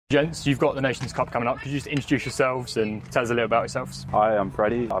Gents, you've got the Nations Cup coming up. Could you just introduce yourselves and tell us a little about yourselves? Hi, I'm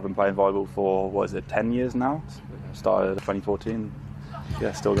Freddie. I've been playing volleyball for, 10 years now? Started in 2014.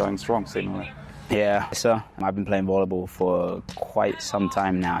 Yeah, still going strong, seemingly. Yeah, so I've been playing volleyball for quite some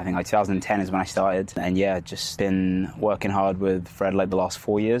time now. I think 2010 is when I started. And yeah, just been working hard with Fred the last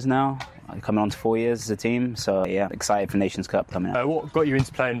 4 years now. Coming on to 4 years as a team. So yeah, excited for Nations Cup coming up. What got you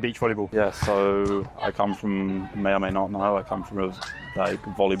into playing beach volleyball? Yeah, so I come from, may or may not know, I come from a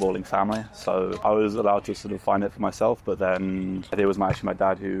volleyballing family. So I was allowed to sort of find it for myself, but then I think it was actually my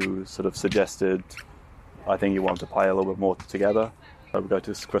dad who sort of suggested, I think he wanted to play a little bit more together. I would go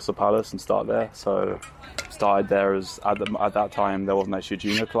to Crystal Palace and start there. So started there as, at that time, there wasn't actually a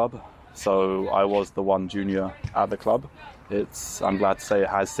junior club. So I was the one junior at the club. I'm glad to say it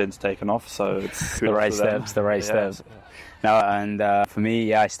has since taken off. So it's the right steps. No, and for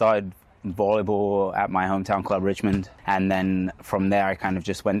me, I started volleyball at my hometown club, Richmond. And then from there, I kind of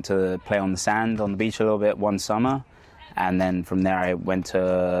just went to play on the sand on the beach a little bit one summer. And then from there, I went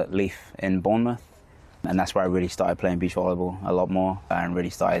to Leith in Bournemouth. And that's where I really started playing beach volleyball a lot more and really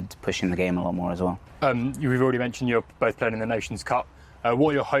started pushing the game a lot more as well. You've already mentioned you're both playing in the Nations Cup.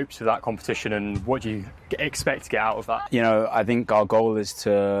 What are your hopes for that competition and what do you expect to get out of that? I think our goal is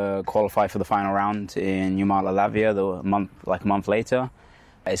to qualify for the final round in Yugoslavia a month later.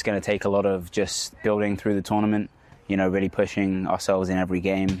 It's going to take a lot of just building through the tournament, really pushing ourselves in every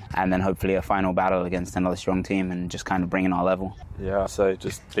game, and then hopefully a final battle against another strong team and just kind of bringing our level. Yeah, so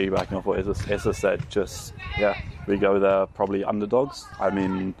just piggybacking off what Issa said, we go there probably underdogs. I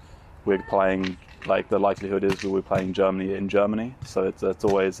mean, we're playing, the likelihood is we'll be playing Germany in Germany, so it's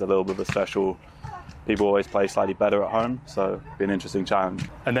always a little bit of a special. People always play slightly better at home, so it'll be an interesting challenge.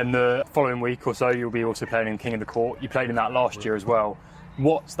 And then the following week or so, you'll be also playing in King of the Court. You played in that last year as well.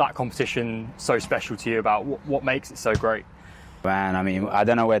 What's that competition so special to you about? What makes it so great? Man, I mean, I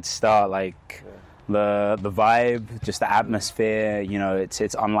don't know where to start. The vibe, just the atmosphere,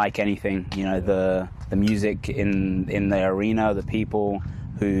 it's unlike anything. The music in the arena, the people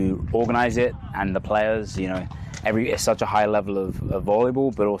who organise it, and the players. It's such a high level of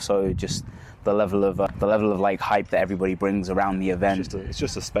volleyball, but also just the level of hype that everybody brings around the event. It's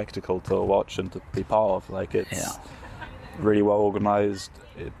just a spectacle to watch and to be part of. It's really well organised.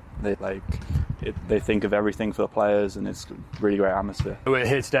 They think of everything for the players, and it's really great atmosphere. We're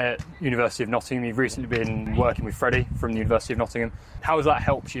here today at University of Nottingham. You've recently been working with Freddie from the University of Nottingham. How has that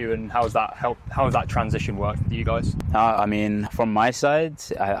helped you, and how has that transition worked for you guys? I mean, from my side,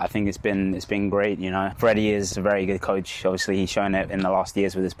 I think it's been great. Freddie is a very good coach. Obviously, he's shown it in the last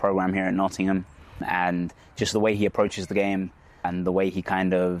years with his program here at Nottingham, and just the way he approaches the game and the way he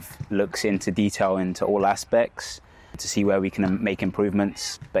kind of looks into detail into all aspects to see where we can make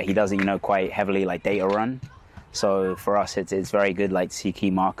improvements, but he does it, quite heavily data run. So for us, it's very good to see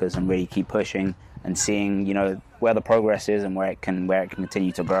key markers and really keep pushing and seeing where the progress is and where it can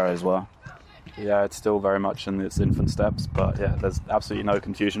continue to grow as well. Yeah, it's still very much in its infant steps, but yeah, there's absolutely no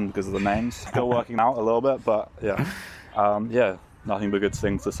confusion because of the names. Still working out a little bit, but nothing but good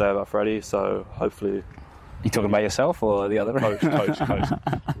things to say about Freddie. So hopefully. You talking about yourself or the other coach?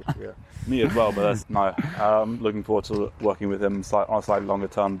 Yeah. Me as well, but looking forward to working with him on a slightly longer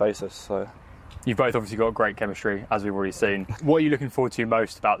term basis. So you've both obviously got great chemistry, as we've already seen. What are you looking forward to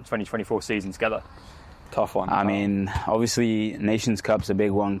most about the 2024 season together? Tough one. I mean, obviously Nations Cup's a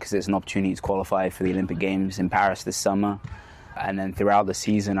big one because it's an opportunity to qualify for the Olympic Games in Paris this summer, and then throughout the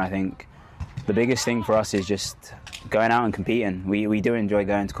season, I think the biggest thing for us is just going out and competing. We do enjoy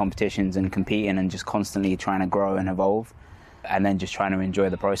going to competitions and competing and just constantly trying to grow and evolve, and then just trying to enjoy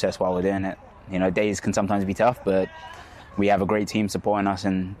the process while we're doing it. Days can sometimes be tough, but we have a great team supporting us,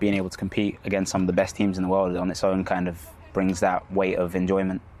 and being able to compete against some of the best teams in the world on its own kind of brings that weight of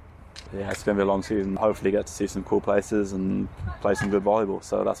enjoyment. Yeah, it's going to be a long season. Hopefully get to see some cool places and play some good volleyball,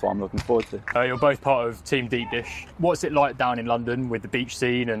 so that's what I'm looking forward to. You're both part of Team Deep Dish. What's it like down in London with the beach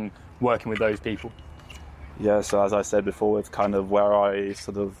scene and working with those people? Yeah, so as I said before, it's kind of where I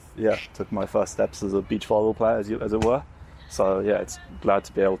took my first steps as a beach volleyball player, as it were. So yeah, it's glad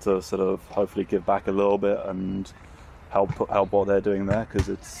to be able to sort of hopefully give back a little bit and help what they're doing there, because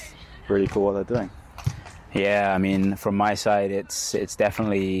it's really cool what they're doing. Yeah, I mean, from my side, it's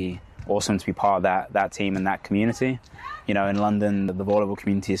definitely awesome to be part of that team and that community. In London, the volleyball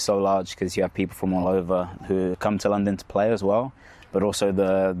community is so large because you have people from all over who come to London to play as well, but also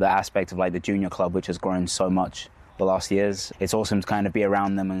the aspect of the junior club, which has grown so much the last years. It's awesome to kind of be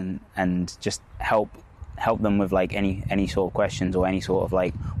around them and just help them with any sort of questions or any sort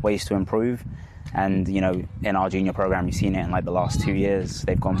of ways to improve. And in our junior program, you've seen it in the last 2 years.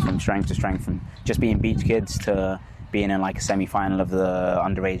 They've gone from strength to strength, from just being beach kids to being in like a semi-final of the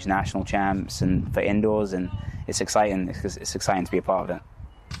underage national champs and for indoors, and it's exciting. It's exciting to be a part of it.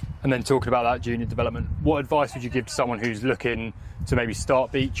 And then talking about that junior development, what advice would you give to someone who's looking to maybe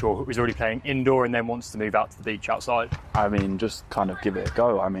start beach or who's already playing indoor and then wants to move out to the beach outside? I mean, just kind of give it a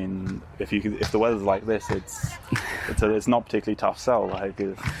go. I mean, if the weather's like this, it's not particularly tough sell.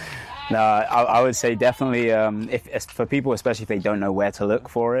 No, I would say definitely if for people, especially if they don't know where to look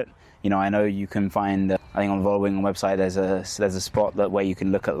for it. I know you can find. I think on the Volleyball website there's a spot where you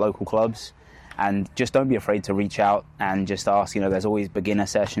can look at local clubs. And just don't be afraid to reach out and just ask. There's always beginner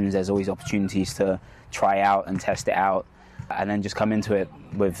sessions. There's always opportunities to try out and test it out. And then just come into it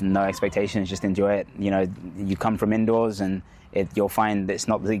with no expectations. Just enjoy it. You come from indoors and you'll find it's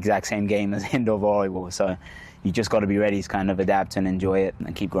not the exact same game as indoor volleyball. So you just got to be ready to kind of adapt and enjoy it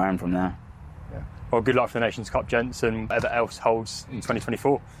and keep growing from there. Yeah. Well, good luck for the Nations Cup, gents, and whatever else holds in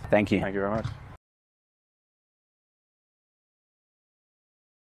 2024. Thank you. Thank you very much.